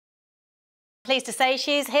Pleased to say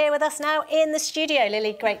she's here with us now in the studio.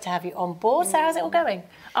 Lily, great to have you on board. So how's it all going?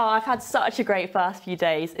 Oh, I've had such a great first few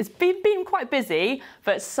days. It's been quite busy,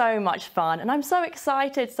 but so much fun. And I'm so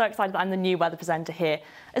excited that I'm the new weather presenter here,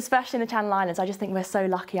 especially in the Channel Islands. I just think we're so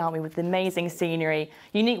lucky, aren't we, with the amazing scenery,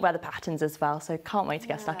 unique weather patterns as well. So can't wait to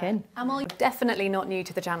get stuck in. Amal, definitely not new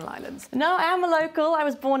to the Channel Islands. No, I am a local. I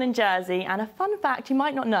was born in Jersey. And a fun fact you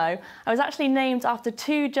might not know, I was actually named after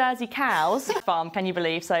 2 Jersey cows farm, can you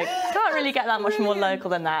believe? So can't really get that much more local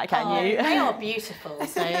than that, can you? They are beautiful.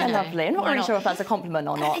 So, they're lovely. I'm not really sure if that's a compliment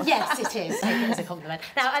or not. Yes, it is. Take it as a compliment.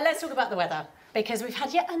 Now, let's talk about the weather, because we've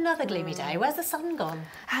had yet another gloomy day. Where's the sun gone? It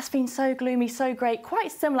has been so gloomy, so grey.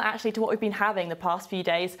 Quite similar, actually, to what we've been having the past few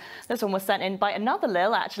days. This one was sent in by another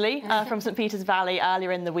Lil, actually, from St Peter's Valley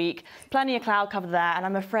earlier in the week. Plenty of cloud cover there, and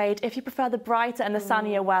I'm afraid if you prefer the brighter and the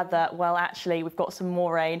sunnier weather, well, actually, we've got some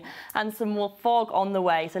more rain and some more fog on the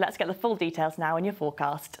way. So let's get the full details now in your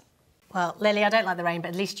forecast. Well, Lily, I don't like the rain, but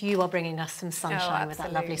at least you are bringing us some sunshine with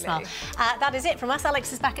that lovely smile. That is it from us.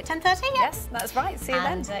 Alex is back at 10:30. Yeah? Yes, that's right. See you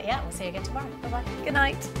then. Yeah, we'll see you again tomorrow. Bye-bye. Good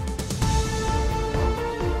night.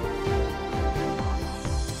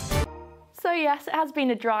 So yes, it has been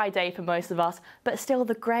a dry day for most of us, but still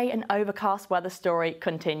the grey and overcast weather story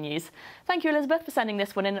continues. Thank you, Elizabeth, for sending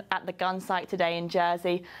this one in at the gun site today in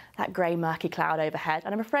Jersey. That grey, murky cloud overhead.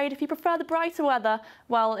 And I'm afraid if you prefer the brighter weather,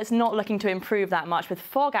 well, it's not looking to improve that much, with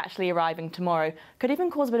fog actually arriving tomorrow. Could even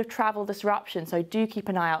cause a bit of travel disruption, so do keep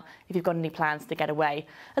an eye out if you've got any plans to get away.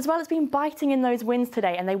 As well as been biting in those winds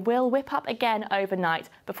today, and they will whip up again overnight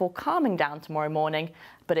before calming down tomorrow morning.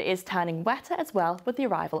 But it is turning wetter as well with the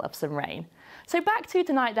arrival of some rain. So back to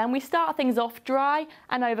tonight then, we start things off dry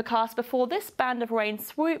and overcast before this band of rain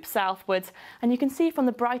swoops southwards, and you can see from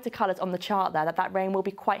the brighter colours on the chart there that rain will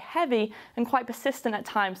be quite heavy and quite persistent at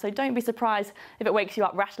times, so don't be surprised if it wakes you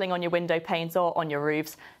up rattling on your window panes or on your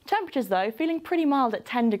roofs. Temperatures though feeling pretty mild at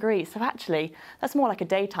 10 degrees, so actually that's more like a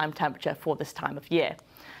daytime temperature for this time of year.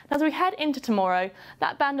 As we head into tomorrow,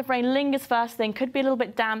 that band of rain lingers first thing, could be a little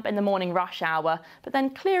bit damp in the morning rush hour, but then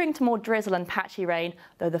clearing to more drizzle and patchy rain,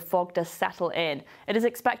 though the fog does settle in. It is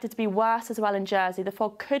expected to be worse as well in Jersey. The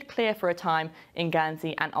fog could clear for a time in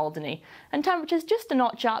Guernsey and Alderney. And temperatures just a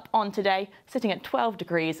notch up on today, sitting at 12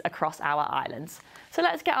 degrees across our islands. So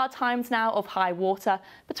let's get our times now of high water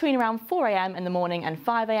between around 4 AM in the morning and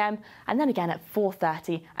 5 AM, and then again at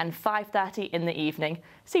 4:30 and 5:30 in the evening.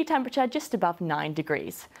 Sea temperature just above 9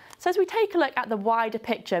 degrees. So as we take a look at the wider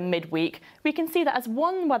picture midweek, we can see that as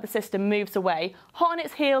one weather system moves away, hot on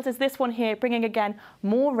its heels is this one here, bringing again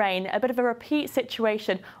more rain, a bit of a repeat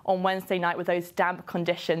situation on Wednesday night with those damp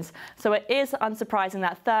conditions. So it is unsurprising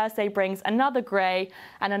that Thursday brings another grey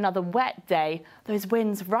and another wet day, those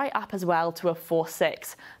winds right up as well to a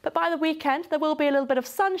 4-6. But by the weekend, there will be a little bit of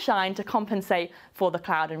sunshine to compensate for the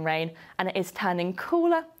cloud and rain, and it is turning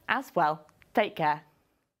cooler as well. Take care.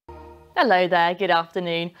 Hello there, good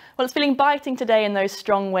afternoon. Well, it's feeling biting today in those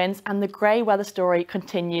strong winds, and the grey weather story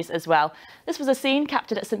continues as well. This was a scene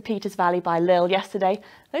captured at St Peter's Valley by Lil yesterday.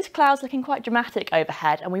 Those clouds looking quite dramatic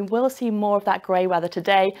overhead, and we will see more of that grey weather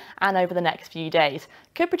today and over the next few days.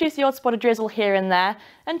 Could produce the odd spot of drizzle here and there,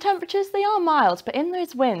 and temperatures, they are mild, but in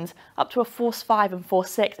those winds, up to a force 5 and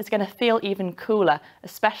force 6, it's going to feel even cooler,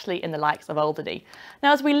 especially in the likes of Alderney.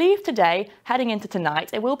 Now, as we leave today, heading into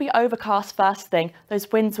tonight, it will be overcast first thing,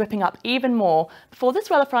 those winds whipping up even more, before this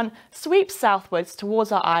weather front sweeps southwards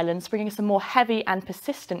towards our islands, bringing some more heavy and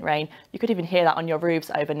persistent rain. You could even hear that on your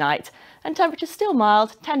roofs overnight. And temperatures still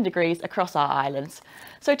mild, 10 degrees across our islands.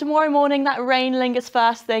 So tomorrow morning, that rain lingers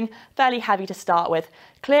first thing, fairly heavy to start with,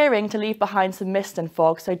 clearing to leave behind some mist and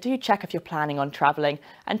fog, so do check if you're planning on travelling.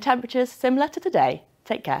 And temperatures similar to today.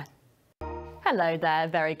 Take care. Hello there,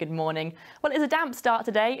 very good morning. Well, it's a damp start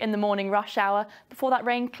today in the morning rush hour before that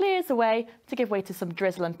rain clears away to give way to some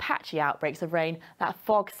drizzle and patchy outbreaks of rain. That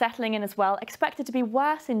fog settling in as well, expected to be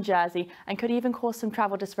worse in Jersey and could even cause some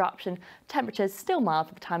travel disruption. Temperatures still mild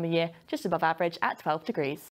for the time of year, just above average at 12 degrees.